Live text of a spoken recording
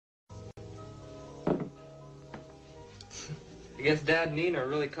I guess Dad and Nina are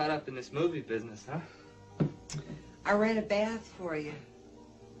really caught up in this movie business, huh? I ran a bath for you.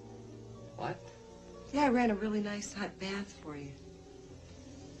 What? Yeah, I ran a really nice hot bath for you.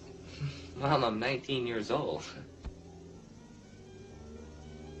 Mom, I'm 19 years old.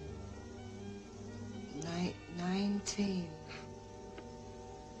 19.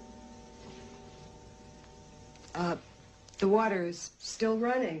 The water is still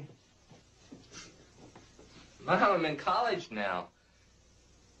running. Mom, I'm in college now.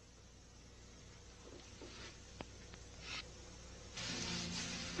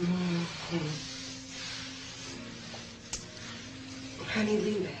 Honey,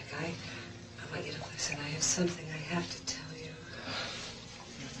 lean back. I want you to listen. I have something I have to tell you.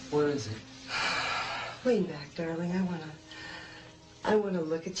 What is it? Lean back, darling. I wanna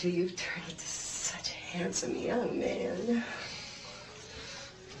look at you. You've turned into such a handsome young man.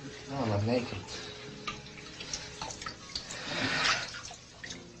 Mom, I'm naked.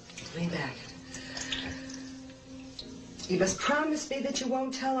 Lean back. You must promise me that you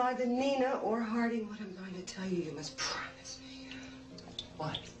won't tell either Nina or Harding what I'm going to tell you. You must promise me.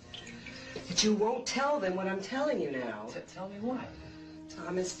 What? That you won't tell them what I'm telling you now. Tell me what?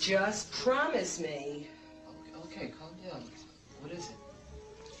 Thomas, just promise me. Okay, calm down. What is it?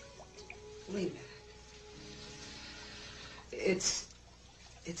 Lean back. It's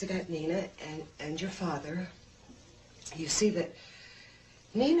about Nina and your father. You see that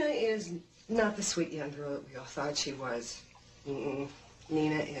Nina is not the sweet young girl that we all thought she was.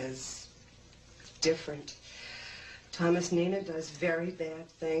 Nina is different. Thomas, Nina does very bad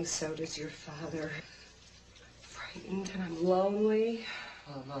things. So does your father. I'm frightened and I'm lonely.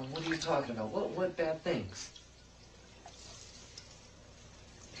 Oh, Mom, what are you talking about? What bad things?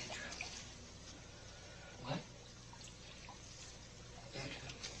 What?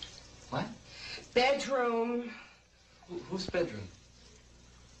 What? Bedroom. Whose bedroom?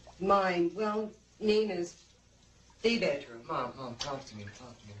 Mine. Well, Nina's. The bedroom. Mom, talk to me.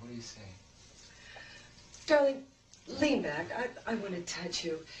 What are you saying? Darling, lean back. I want to touch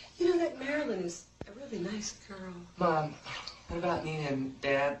you. You know that Marilyn is a really nice girl. Mom, what about Nina and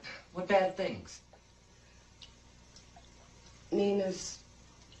Dad? What bad things? Nina's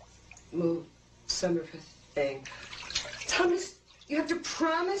moved some of her thing. Thomas, you have to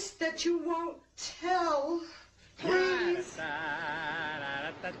promise that you won't tell. Please.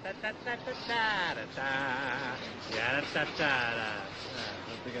 Don't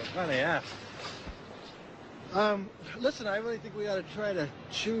think it's funny, huh? Listen, I really think we ought to try to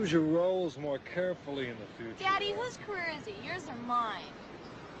choose your roles more carefully in the future. Daddy, whose career is it? Yours or mine?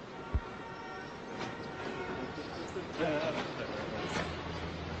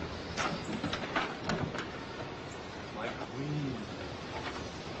 My queen.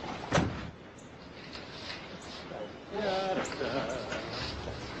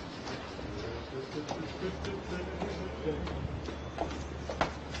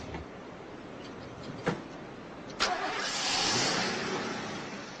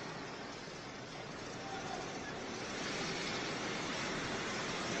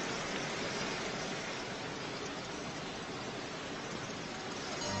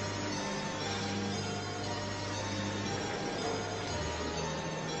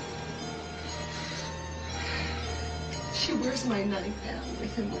 She wears my nightgown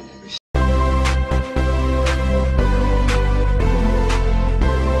with him whenever